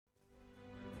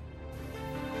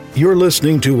You're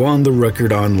listening to On the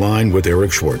Record Online with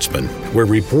Eric Schwartzman, where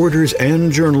reporters and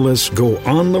journalists go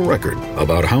on the record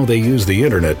about how they use the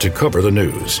internet to cover the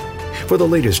news. For the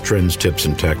latest trends, tips,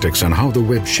 and tactics on how the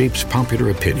web shapes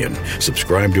popular opinion,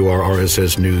 subscribe to our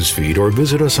RSS news feed or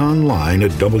visit us online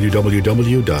at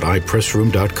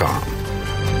www.ipressroom.com.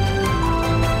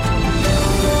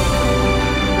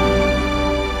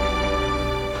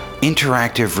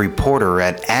 Interactive reporter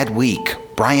at Adweek,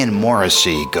 Brian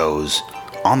Morrissey, goes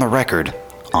on the record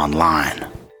online.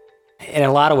 In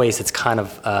a lot of ways, it's kind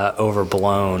of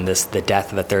overblown, the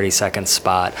death of a 30-second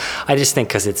spot. I just think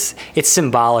because it's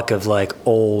symbolic of like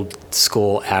old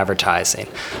school advertising.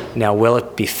 Now, will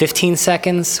it be 15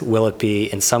 seconds? Will it be,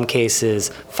 in some cases,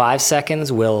 5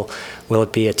 seconds? Will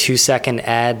it be a 2-second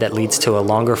ad that leads to a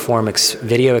longer form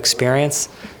video experience?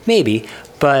 Maybe,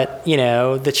 but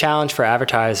the challenge for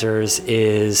advertisers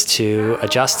is to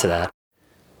adjust to that.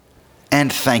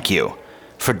 And thank you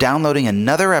for downloading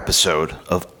another episode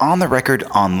of On the Record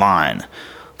Online,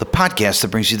 the podcast that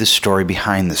brings you the story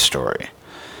behind the story.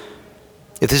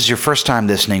 If this is your first time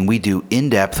listening, we do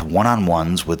in-depth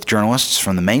one-on-ones with journalists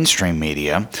from the mainstream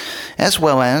media, as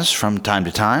well as, from time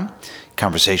to time,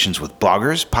 conversations with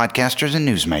bloggers, podcasters, and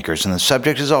newsmakers. And the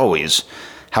subject is always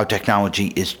how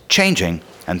technology is changing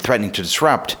and threatening to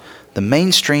disrupt the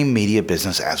mainstream media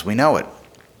business as we know it.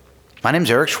 My name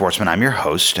is Eric Schwartzman. I'm your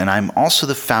host, and I'm also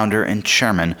the founder and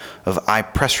chairman of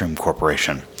iPressroom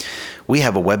Corporation. We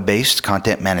have a web-based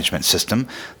content management system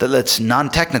that lets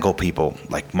non-technical people,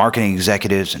 like marketing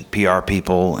executives and PR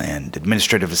people and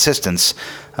administrative assistants,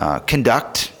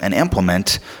 conduct and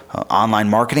implement online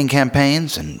marketing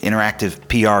campaigns and interactive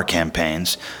PR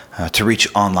campaigns to reach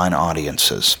online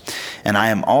audiences. And I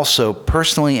am also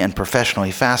personally and professionally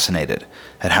fascinated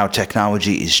at how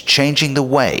technology is changing the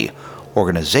way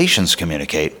organizations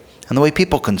communicate and the way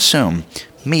people consume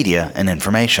media and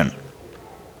information.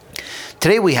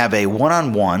 Today we have a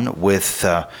one-on-one with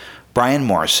Brian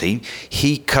Morrissey.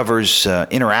 He covers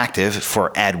interactive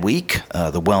for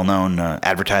Adweek, the well-known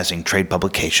advertising trade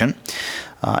publication.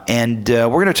 And we're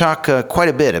going to talk quite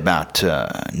a bit about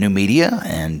new media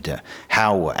and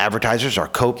how advertisers are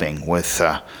coping with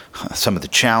some of the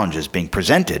challenges being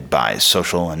presented by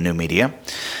social and new media.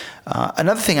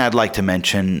 Another thing I'd like to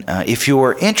mention, if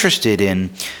you're interested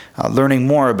in learning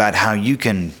more about how you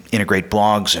can integrate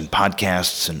blogs and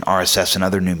podcasts and RSS and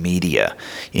other new media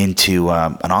into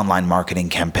an online marketing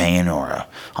campaign or an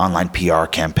online PR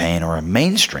campaign or a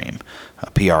mainstream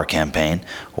PR campaign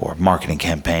or marketing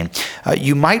campaign,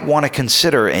 you might want to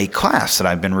consider a class that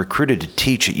I've been recruited to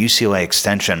teach at UCLA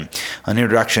Extension, an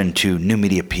introduction to new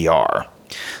media PR.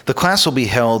 The class will be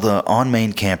held on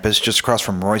main campus just across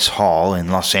from Royce Hall in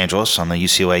Los Angeles on the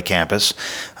UCLA campus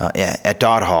at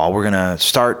Dodd Hall. We're going to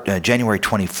start January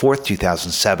 24th,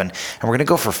 2007, and we're going to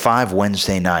go for 5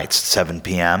 Wednesday nights at 7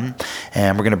 p.m.,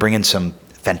 and we're going to bring in some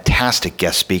fantastic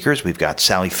guest speakers. We've got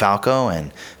Sally Falco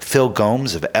and Phil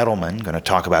Gomes of Edelman going to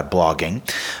talk about blogging.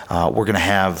 We're going to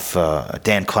have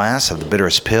Dan Klass of The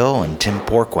Bitterest Pill and Tim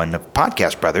Porquin of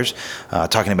Podcast Brothers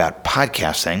talking about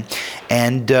podcasting.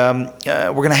 And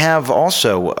we're going to have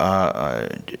also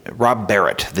Rob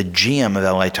Barrett, the GM of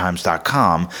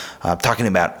LATimes.com, talking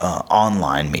about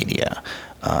online media.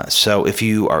 So if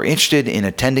you are interested in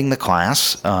attending the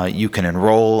class, you can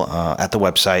enroll at the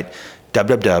website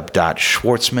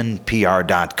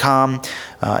www.schwartzmanpr.com.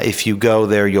 If you go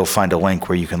there, you'll find a link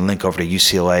where you can link over to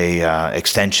UCLA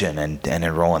Extension and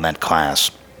enroll in that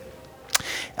class.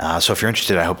 So if you're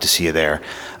interested, I hope to see you there.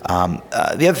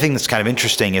 The other thing that's kind of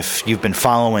interesting, if you've been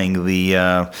following the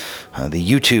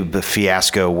YouTube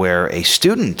fiasco where a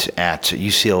student at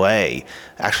UCLA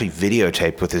actually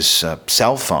videotaped with his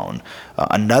cell phone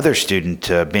another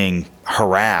student being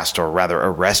harassed, or rather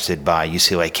arrested, by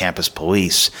UCLA campus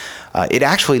police, it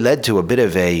actually led to a bit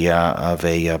of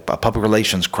a public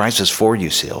relations crisis for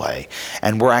UCLA,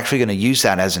 and we're actually going to use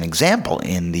that as an example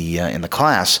in the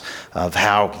class of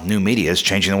how new media is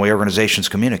changing the way organizations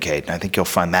communicate. And I think you'll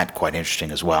find that quite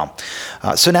interesting as well.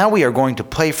 So now we are going to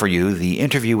play for you the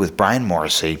interview with Brian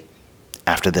Morrissey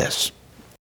after this.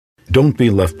 Don't be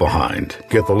left behind.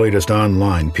 Get the latest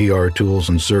online PR tools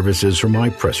and services from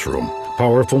iPressroom.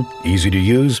 Powerful, easy to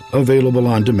use, available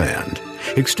on demand.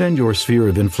 Extend your sphere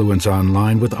of influence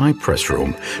online with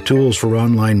iPressroom. Tools for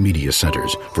online media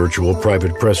centers, virtual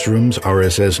private press rooms,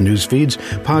 RSS news feeds,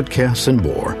 podcasts, and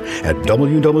more at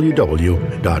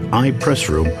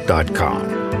www.ipressroom.com.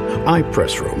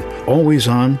 iPressroom, always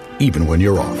on, even when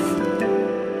you're off.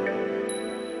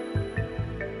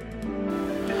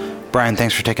 Brian,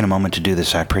 thanks for taking a moment to do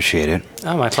this. I appreciate it.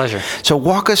 Oh, my pleasure. So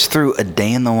walk us through a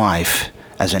day in the life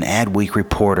as an Adweek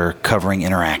reporter covering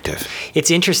Interactive? It's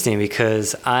interesting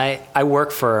because I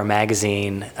work for a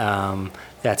magazine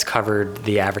that's covered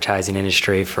the advertising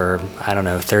industry for,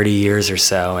 30 years or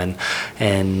so,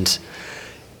 and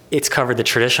it's covered the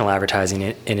traditional advertising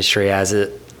industry as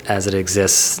it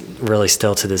exists really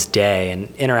still to this day. And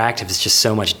Interactive is just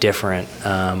so much different.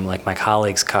 Like my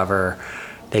colleagues cover,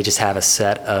 they just have a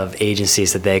set of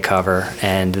agencies that they cover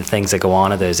and the things that go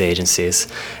on at those agencies.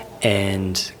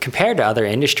 And compared to other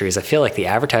industries, I feel like the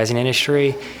advertising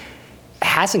industry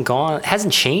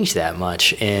hasn't changed that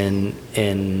much in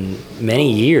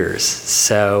many years.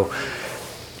 So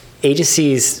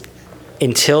agencies,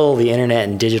 until the internet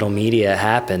and digital media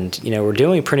happened, we're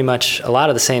doing pretty much a lot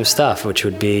of the same stuff, which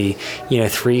would be,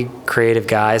 3 creative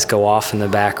guys go off in the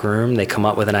back room, they come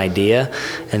up with an idea,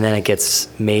 and then it gets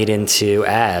made into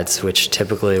ads, which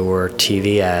typically were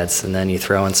TV ads, and then you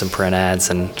throw in some print ads,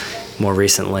 and more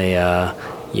recently,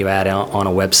 you add on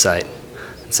a website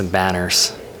and some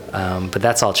banners. But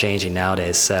that's all changing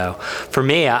nowadays. So for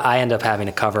me, I end up having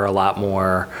to cover a lot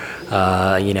more,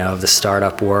 of the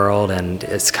startup world, and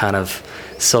it's kind of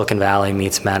Silicon Valley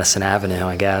meets Madison Avenue,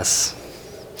 I guess.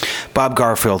 Bob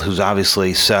Garfield, who's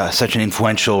obviously such an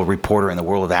influential reporter in the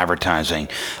world of advertising,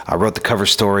 wrote the cover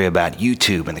story about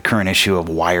YouTube in the current issue of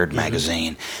Wired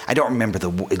magazine. I don't remember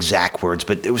the exact words,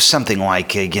 but it was something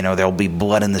like, there'll be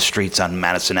blood in the streets on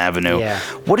Madison Avenue. Yeah.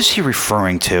 What is he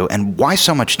referring to, and why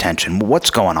so much tension? What's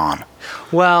going on?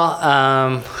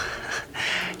 Well,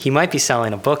 he might be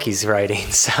selling a book he's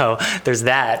writing, so there's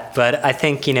that. But I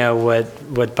think,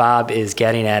 what Bob is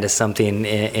getting at is something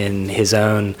in his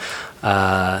own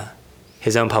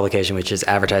publication, which is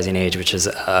Advertising Age, which is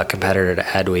a competitor to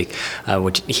Adweek,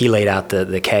 which he laid out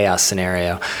the chaos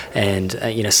scenario. And,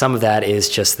 some of that is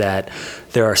just that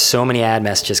there are so many ad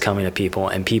messages coming to people,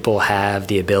 and people have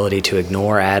the ability to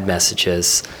ignore ad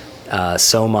messages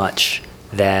so much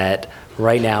that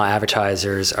right now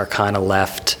advertisers are kind of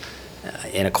left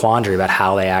in a quandary about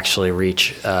how they actually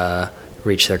reach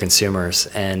their consumers.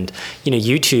 And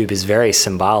YouTube is very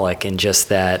symbolic in just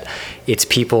that it's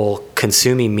people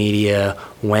consuming media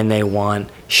when they want,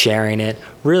 sharing it,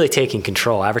 really taking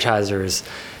control. Advertisers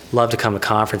love to come to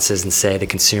conferences and say the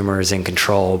consumer is in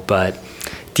control, but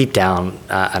deep down,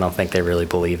 I don't think they really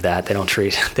believe that. They don't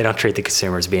treat the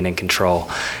consumer as being in control,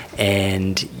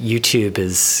 and YouTube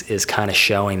is kind of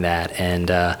showing that. And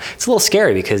it's a little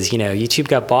scary because YouTube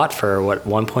got bought for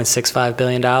 $1.65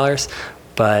 billion,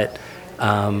 but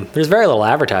there's very little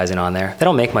advertising on there. They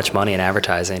don't make much money in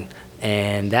advertising,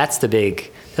 and that's the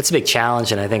big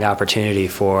challenge, and I think opportunity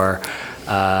for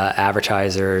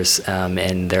advertisers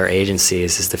and their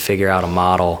agencies is to figure out a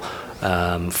model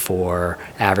for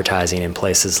advertising in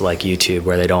places like YouTube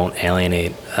where they don't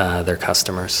alienate their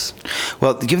customers.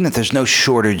 Well, given that there's no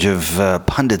shortage of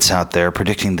pundits out there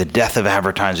predicting the death of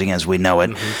advertising as we know it,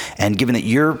 and given that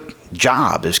your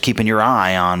job is keeping your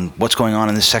eye on what's going on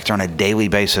in this sector on a daily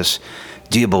basis,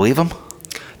 do you believe them?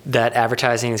 That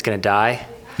advertising is going to die?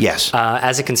 Yes.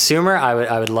 As a consumer,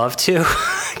 I would love to,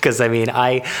 because I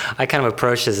kind of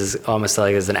approach this as almost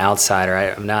like as an outsider.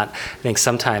 I think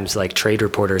sometimes like trade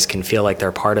reporters can feel like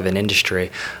they're part of an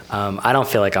industry. I don't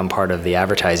feel like I'm part of the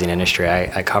advertising industry.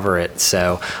 I cover it,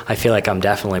 so I feel like I'm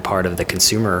definitely part of the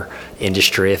consumer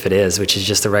industry, if it is, which is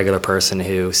just a regular person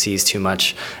who sees too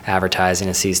much advertising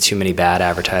and sees too many bad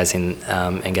advertising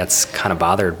and gets kind of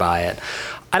bothered by it.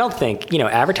 I don't think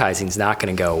advertising is not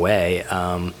going to go away.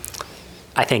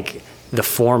 I think the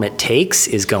form it takes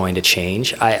is going to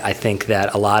change. I think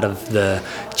that a lot of the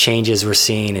changes we're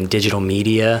seeing in digital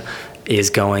media is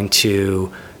going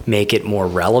to make it more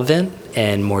relevant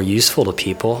and more useful to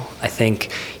people. I think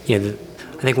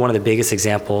one of the biggest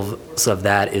examples of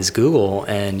that is Google,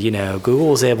 and Google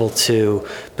was able to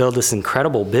build this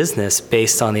incredible business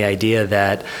based on the idea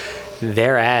that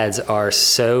their ads are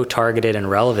so targeted and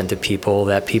relevant to people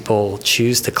that people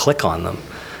choose to click on them.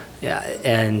 Yeah,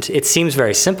 and it seems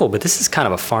very simple, but this is kind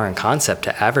of a foreign concept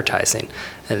to advertising.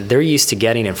 And they're used to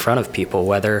getting in front of people,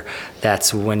 whether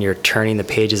that's when you're turning the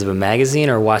pages of a magazine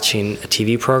or watching a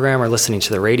TV program or listening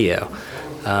to the radio.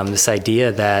 This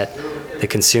idea that the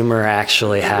consumer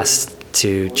actually has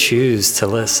to choose to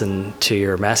listen to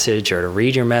your message or to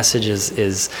read your message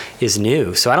is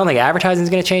new. So I don't think advertising is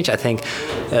going to change. I think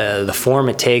the form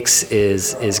it takes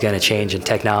is going to change, and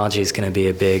technology is going to be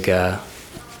a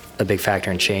big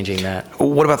factor in changing that.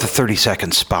 What about the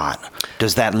 30-second spot?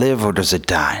 Does that live or does it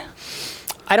die?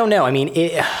 I don't know. I mean,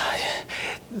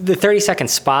 the 30-second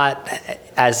spot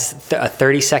as a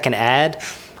 30-second ad,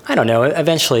 I don't know.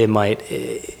 Eventually it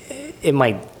it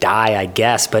might die, I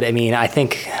guess. But I mean, I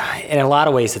think in a lot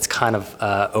of ways it's kind of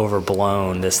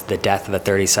overblown, the death of a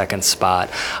 30-second spot.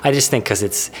 I just think because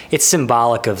it's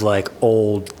symbolic of like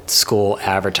old school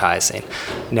advertising.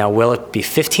 Now, will it be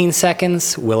 15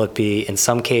 seconds? Will it be, in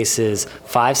some cases,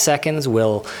 5 seconds?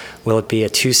 Will it be a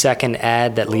 2-second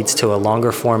ad that leads to a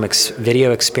longer form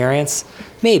video experience?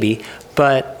 Maybe.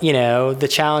 But, the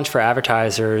challenge for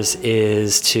advertisers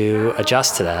is to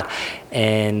adjust to that.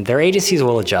 And their agencies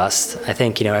will adjust. I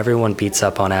think, everyone beats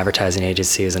up on advertising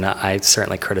agencies, and I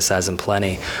certainly criticize them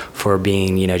plenty for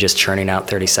being, just churning out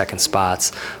 30-second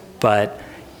spots. But,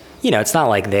 it's not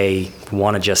like they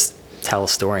want to just tell a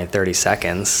story in 30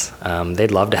 seconds.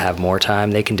 They'd love to have more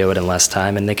time. They can do it in less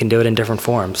time, and they can do it in different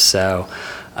forms. So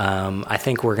I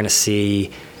think we're going to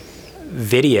see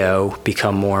video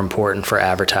become more important for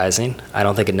advertising. I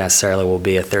don't think it necessarily will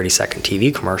be a 30-second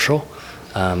TV commercial.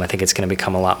 I think it's going to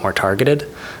become a lot more targeted,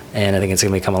 and I think it's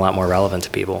going to become a lot more relevant to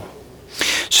people.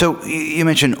 So you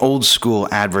mentioned old school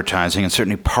advertising, and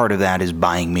certainly part of that is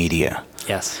buying media.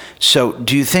 Yes. So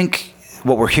do you think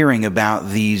what we're hearing about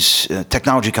these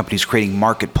technology companies creating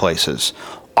marketplaces,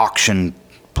 auction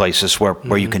places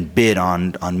where you can bid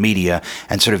on media,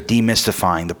 and sort of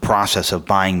demystifying the process of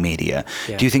buying media.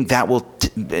 Yeah. Do you think that will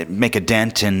make a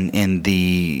dent in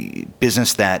the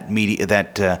business that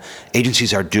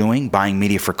agencies are doing, buying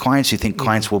media for clients? Do you think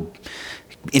clients will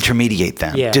disintermediate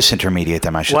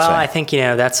them, I should say? Well, I think,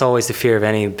 that's always the fear of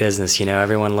any business.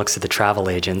 Everyone looks at the travel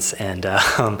agents, and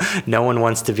no one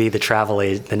wants to be the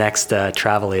next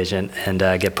travel agent and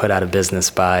get put out of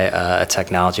business by a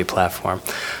technology platform.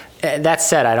 That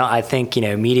said, I think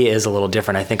media is a little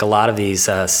different. I think a lot of these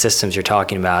systems you're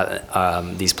talking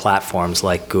about, these platforms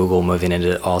like Google moving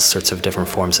into all sorts of different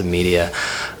forms of media.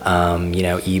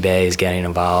 eBay is getting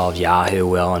involved, Yahoo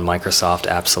will, and Microsoft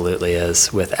absolutely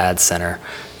is with Ad Center.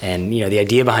 And the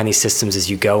idea behind these systems is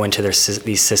you go into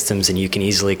these systems and you can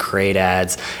easily create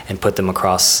ads and put them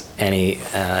across any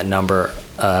number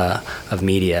of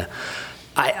media.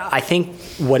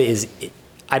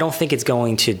 I don't think it's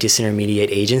going to disintermediate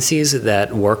agencies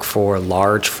that work for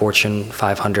large Fortune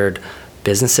 500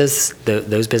 businesses.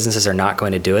 Those businesses are not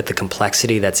going to do it. The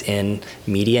complexity that's in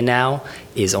media now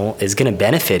is going to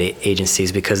benefit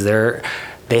agencies because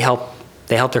they help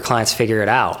their clients figure it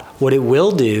out. What it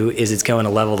will do is it's going to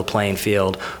level the playing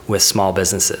field with small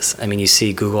businesses. I mean, you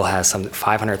see Google has some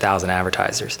 500,000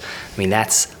 advertisers. I mean,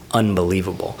 that's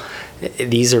unbelievable.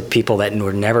 These are people that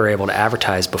were never able to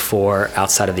advertise before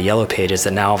outside of the yellow pages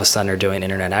that now all of a sudden are doing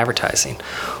internet advertising.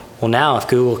 Well, now if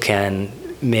Google can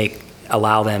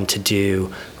allow them to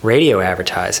do radio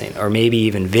advertising or maybe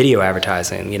even video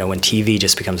advertising, when TV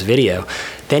just becomes video,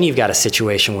 then you've got a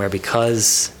situation where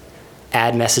because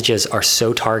ad messages are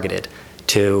so targeted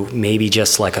to maybe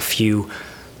just like a few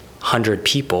hundred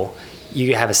people,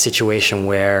 you have a situation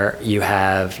where you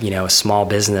have, a small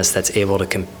business that's able to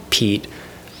compete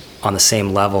on the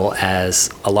same level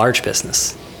as a large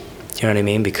business. Do you know what I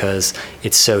mean? Because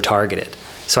it's so targeted.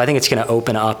 So I think it's going to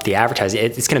open up the advertising.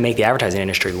 It's going to make the advertising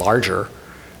industry larger,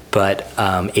 but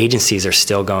agencies are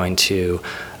still going to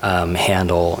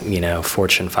handle,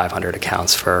 Fortune 500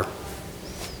 accounts for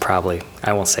probably,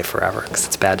 I won't say forever because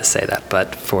it's bad to say that,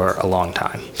 but for a long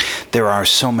time. There are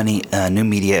so many new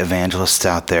media evangelists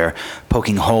out there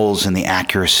poking holes in the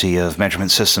accuracy of measurement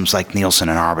systems like Nielsen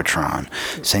and Arbitron,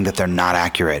 saying that they're not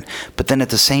accurate. But then at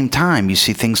the same time, you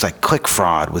see things like click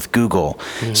fraud with Google.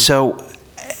 Mm-hmm. So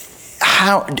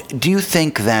how do you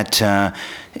think that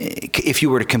if you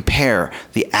were to compare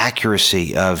the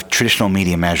accuracy of traditional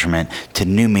media measurement to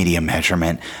new media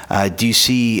measurement, do you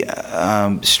see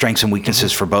strengths and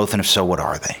weaknesses for both? And if so, what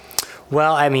are they?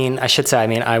 Well, I mean, I should say,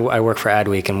 I work for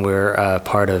Adweek, and we're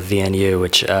part of VNU,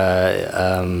 which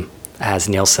has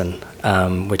Nielsen,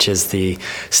 which is the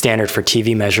standard for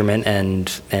TV measurement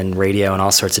and radio and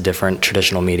all sorts of different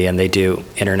traditional media, and they do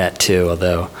internet too,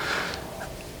 although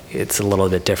it's a little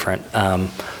bit different.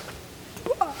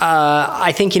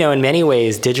 I think, in many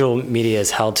ways, digital media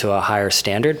is held to a higher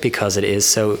standard because it is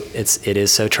so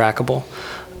trackable.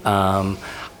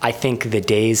 I think the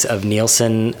days of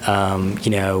Nielsen,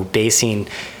 basing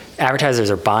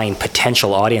advertisers are buying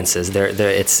potential audiences.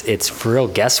 It's real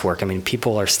guesswork. I mean,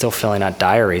 people are still filling out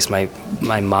diaries. My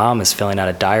mom is filling out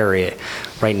a diary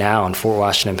right now in Fort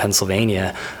Washington,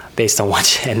 Pennsylvania, based on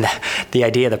and the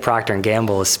idea that Procter &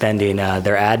 Gamble is spending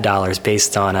their ad dollars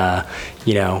based on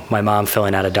my mom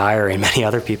filling out a diary and many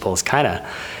other people is kind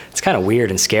of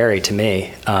weird and scary to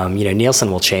me.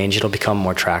 Nielsen will change. It'll become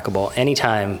more trackable.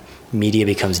 Anytime media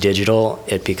becomes digital,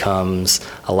 it becomes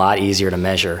a lot easier to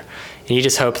measure. And you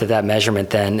just hope that measurement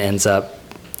then ends up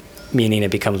meaning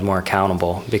it becomes more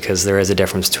accountable, because there is a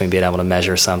difference between being able to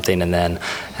measure something and then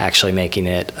actually making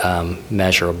it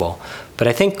measurable. But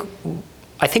I think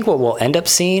what we'll end up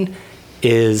seeing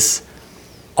is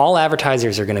all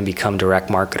advertisers are going to become direct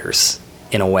marketers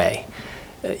in a way.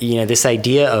 This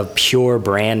idea of pure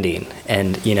branding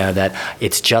and, that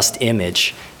it's just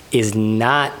image is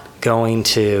not going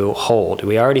to hold.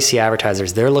 We already see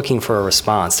advertisers, they're looking for a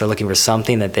response. They're looking for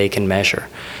something that they can measure.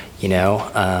 We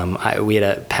had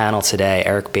a panel today,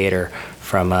 Eric Bader,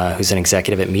 from who's an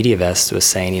executive at MediaVest, was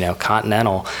saying,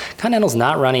 Continental's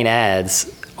not running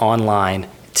ads online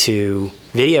to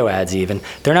video ads even.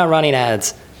 They're not running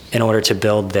ads in order to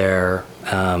build their,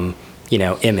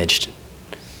 image.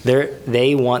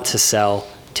 They want to sell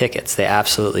tickets. They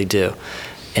absolutely do.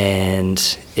 And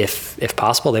if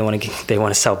possible, they want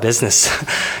to sell business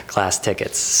class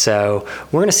tickets. So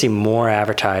we're going to see more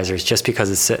advertisers, just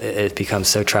because it becomes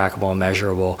so trackable and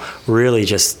measurable, really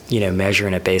just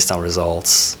measuring it based on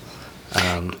results.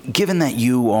 Given that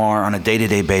you are on a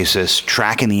day-to-day basis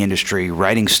tracking the industry,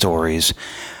 writing stories,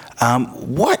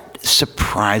 what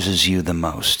surprises you the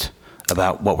most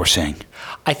about what we're seeing?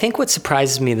 I think what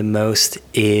surprises me the most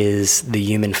is the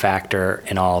human factor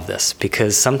in all of this,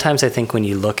 because sometimes I think when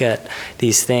you look at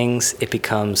these things, it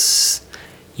becomes,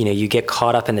 you get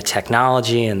caught up in the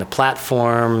technology and the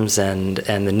platforms and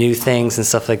the new things and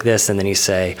stuff like this, and then you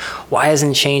say, why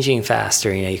isn't it changing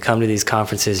faster? You come to these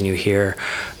conferences and you hear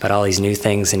about all these new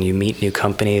things and you meet new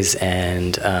companies,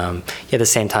 and at the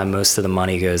same time, most of the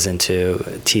money goes into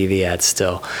TV ads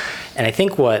still. And I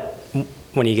think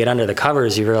when you get under the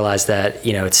covers, you realize that,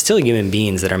 it's still human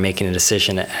beings that are making a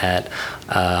decision at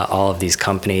all of these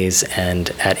companies and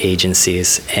at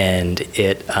agencies, and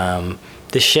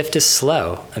the shift is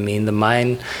slow. I mean, the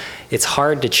mind, it's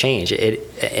hard to change.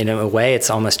 In a way, it's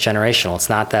almost generational. It's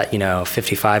not that, a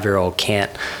 55-year-old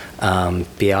can't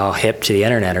be all hip to the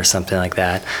internet or something like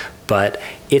that, but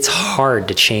it's hard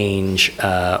to change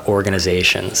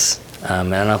organizations.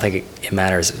 And I don't think it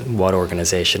matters what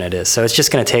organization it is. So it's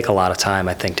just going to take a lot of time,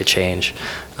 I think, to change,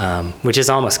 which is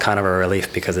almost kind of a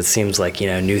relief, because it seems like,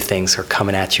 new things are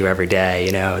coming at you every day.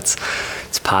 It's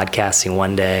podcasting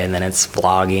one day, and then it's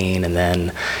vlogging, and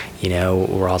then,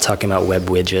 we're all talking about web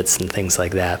widgets and things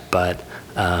like that. But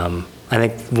I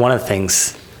think one of the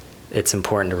things it's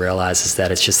important to realize is that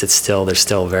there's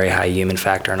still a very high human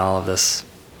factor in all of this.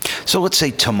 So let's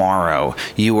say tomorrow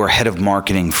you were head of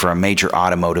marketing for a major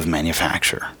automotive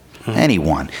manufacturer,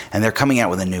 anyone, and they're coming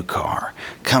out with a new car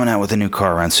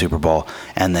around Super Bowl,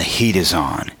 and the heat is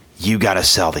on. You got to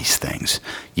sell these things.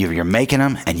 You're making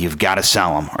them, and you've got to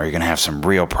sell them, or you're going to have some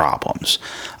real problems.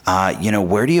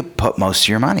 Where do you put most of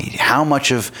your money? How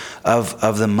much of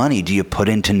the money do you put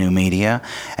into new media,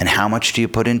 and how much do you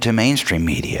put into mainstream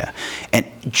media? And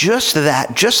just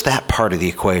that part of the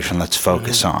equation, let's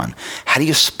focus on. How do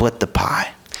you split the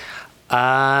pie?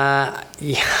 Now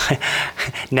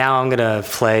I'm gonna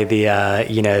play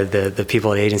the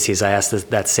people at agencies. I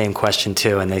asked that same question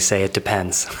too, and they say it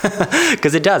depends,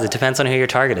 because it does. It depends on who your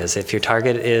target is. If your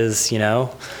target is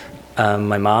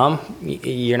my mom,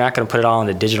 you're not going to put it all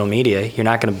into digital media. You're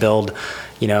not going to build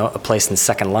a place in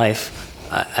Second Life.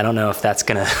 I don't know if that's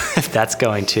going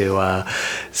to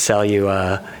sell you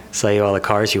all the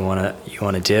cars you want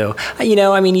to do.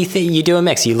 You do a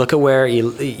mix. You look at where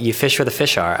you fish where the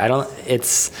fish are.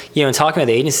 In talking with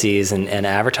agencies and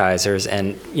advertisers,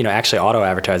 and actually auto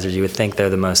advertisers, you would think they're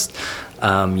the most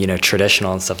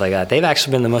traditional and stuff like that. They've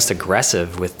actually been the most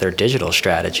aggressive with their digital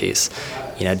strategies.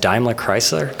 Daimler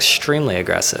Chrysler, extremely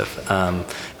aggressive. The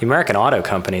American auto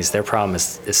companies, their problem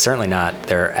is certainly not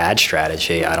their ad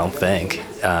strategy, I don't think.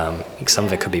 Some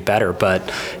of it could be better, but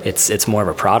it's more of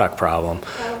a product problem.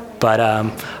 But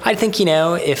I think,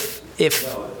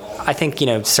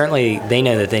 certainly they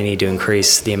know that they need to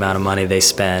increase the amount of money they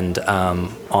spend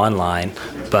online,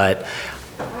 but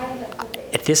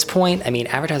at this point,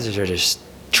 advertisers are just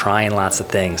trying lots of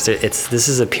things. This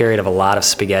is a period of a lot of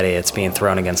spaghetti that's being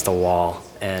thrown against the wall.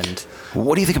 And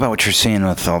what do you think about what you're seeing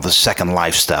with all the Second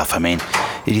Life stuff? Do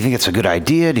you think it's a good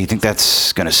idea? Do you think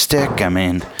that's going to stick?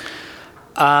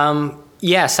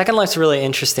 Yeah, Second Life's really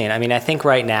interesting. I think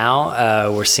right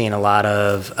now we're seeing a lot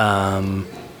of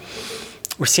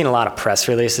press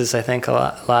releases. I think a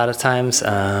lot of times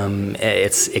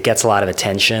it gets a lot of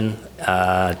attention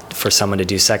for someone to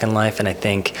do Second Life, and I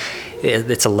think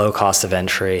it's a low cost of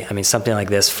entry. Something like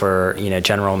this for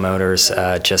General Motors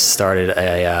just started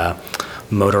a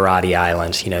Motorati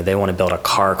Island. They want to build a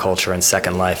car culture in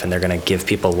Second Life, and they're going to give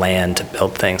people land to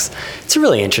build things. It's a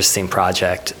really interesting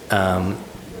project.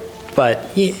 But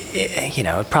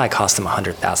it probably cost them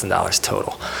 $100,000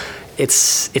 total.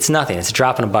 it's nothing. It's a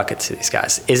drop in a bucket to these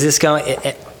guys.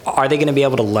 Are they going to be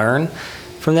able to learn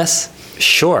from this?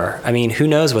 Sure. I mean, who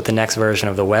knows what the next version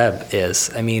of the web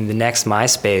is? I mean, the next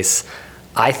MySpace,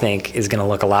 I think, is going to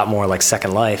look a lot more like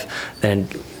Second Life than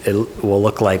it will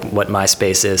look like what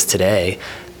MySpace is today.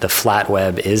 The flat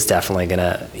web is definitely going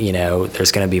to,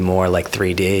 there's going to be more like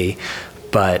 3D.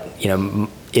 But,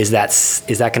 is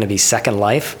that going to be Second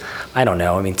Life? I don't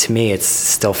know. I mean, to me, it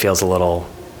still feels a little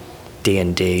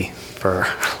D&D, for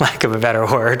lack of a better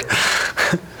word.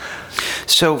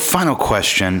 So, final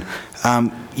question.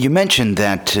 You mentioned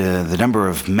that the number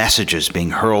of messages being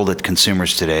hurled at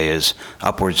consumers today is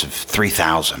upwards of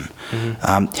 3,000.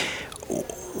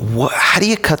 Mm-hmm. How do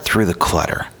you cut through the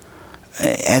clutter?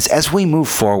 As we move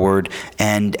forward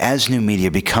and as new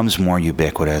media becomes more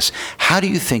ubiquitous, how do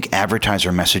you think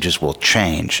advertiser messages will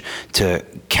change to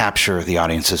capture the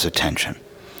audience's attention?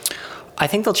 I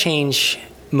think they'll change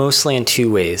mostly in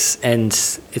two ways. And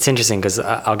it's interesting because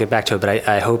I'll get back to it, but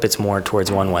I hope it's more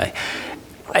towards one way.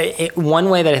 One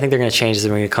way that I think they're going to change is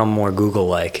they're going to become more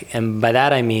Google-like. And by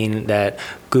that I mean that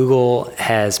Google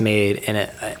has made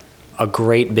a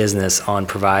great business on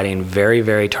providing very,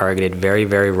 very targeted, very,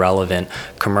 very relevant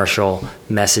commercial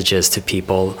messages to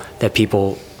people that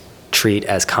people treat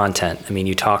as content. I mean,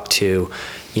 you talk to,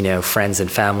 friends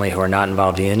and family who are not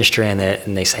involved in the industry, and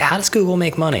they say, how does Google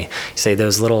make money? You say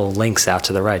those little links out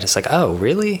to the right. It's like, oh,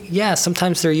 really? Yeah,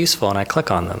 sometimes they're useful, and I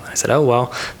click on them. I said, oh,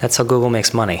 well, that's how Google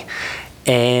makes money.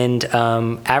 And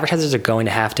advertisers are going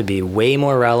to have to be way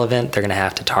more relevant. They're going to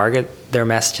have to target their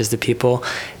messages to people,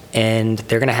 and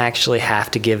they're going to actually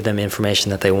have to give them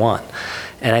information that they want.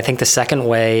 And I think the second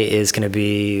way is going to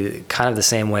be kind of the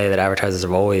same way that advertisers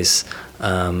have always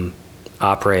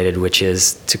operated, which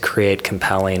is to create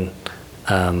compelling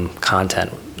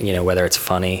content, whether it's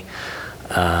funny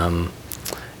and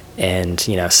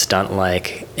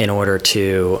stunt-like, in order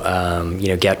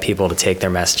to get people to take their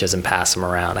messages and pass them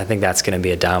around. I think that's going to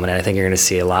be a dominant. I think you're going to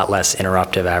see a lot less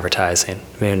interruptive advertising.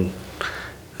 I mean,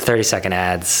 30-second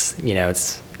ads,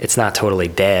 it's not totally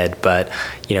dead, but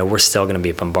we're still going to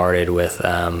be bombarded with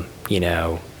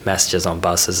messages on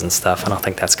buses and stuff. I don't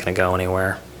think that's going to go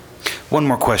anywhere. One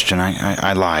more question.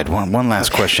 I lied. One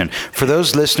last question. For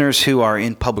those listeners who are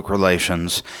in public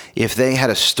relations, if they had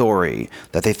a story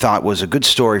that they thought was a good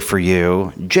story for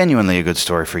you, genuinely a good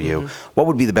story for you, what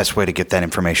would be the best way to get that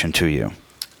information to you?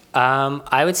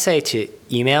 I would say to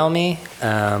email me.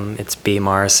 It's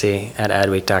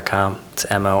bmorrissey@adweek.com. It's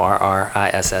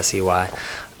MORRISSEY.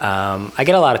 I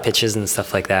get a lot of pitches and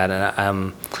stuff like that,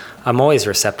 and I'm always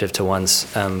receptive to ones,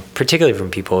 particularly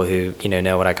from people who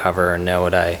know what I cover and know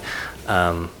what I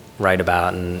write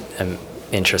about and am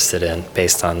interested in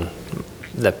based on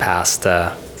the past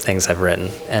things I've written.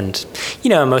 And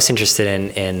I'm most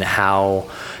interested in how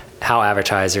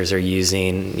advertisers are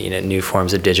using new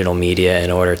forms of digital media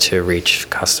in order to reach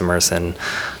customers in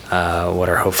what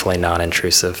are hopefully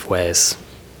non-intrusive ways.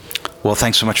 Well,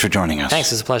 thanks so much for joining us.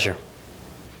 Thanks, it's a pleasure.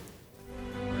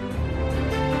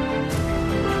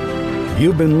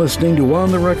 You've been listening to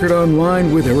On the Record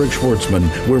Online with Eric Schwartzman,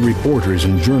 where reporters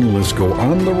and journalists go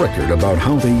on the record about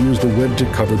how they use the web to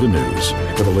cover the news.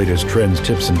 For the latest trends,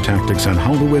 tips, and tactics on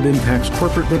how the web impacts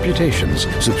corporate reputations,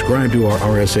 subscribe to our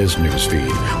RSS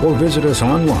newsfeed or visit us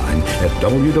online at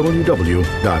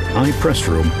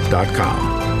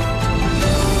www.ipressroom.com.